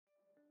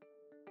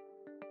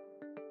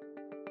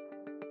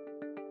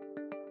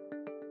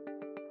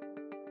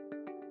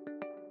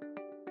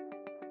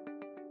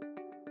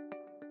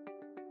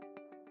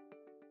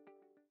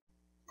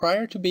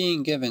Prior to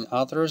being given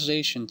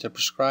authorization to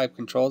prescribe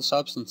controlled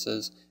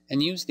substances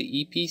and use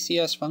the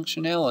EPCS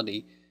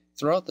functionality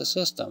throughout the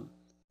system,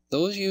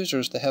 those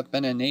users that have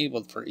been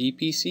enabled for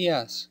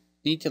EPCS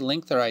need to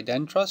link their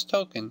IdenTrust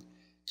token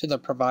to the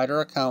provider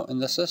account in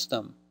the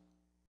system.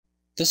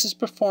 This is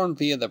performed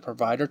via the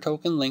provider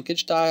token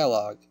linkage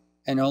dialog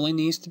and only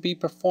needs to be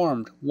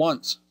performed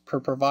once per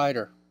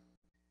provider.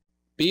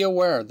 Be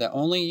aware that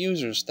only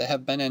users that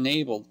have been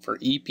enabled for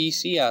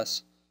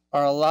EPCS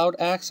are allowed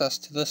access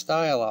to this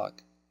dialog.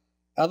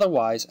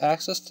 Otherwise,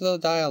 access to the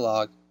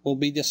dialog will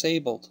be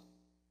disabled.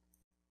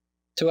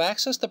 To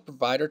access the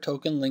provider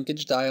token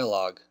linkage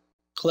dialog,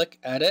 click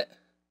Edit,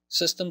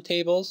 System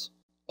Tables,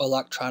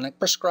 Electronic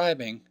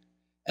Prescribing,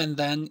 and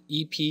then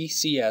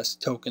EPCS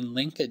Token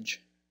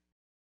Linkage.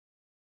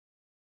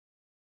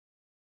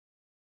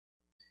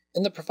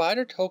 In the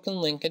Provider Token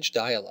Linkage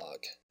dialog,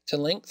 to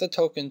link the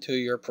token to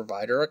your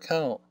provider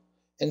account,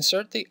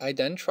 insert the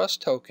IdenTrust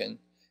token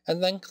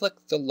and then click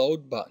the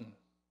Load button.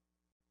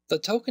 The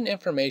token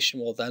information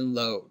will then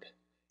load.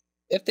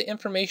 If the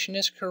information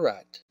is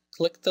correct,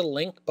 click the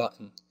Link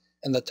button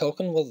and the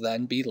token will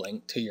then be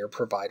linked to your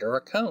provider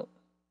account.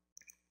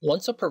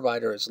 Once a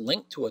provider is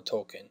linked to a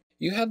token,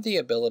 you have the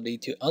ability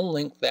to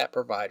unlink that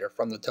provider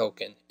from the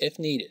token if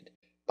needed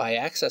by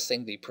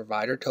accessing the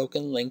Provider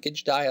Token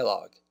Linkage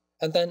dialog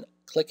and then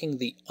clicking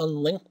the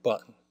Unlink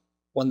button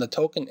when the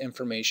token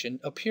information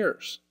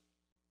appears.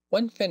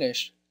 When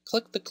finished,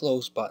 click the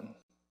Close button.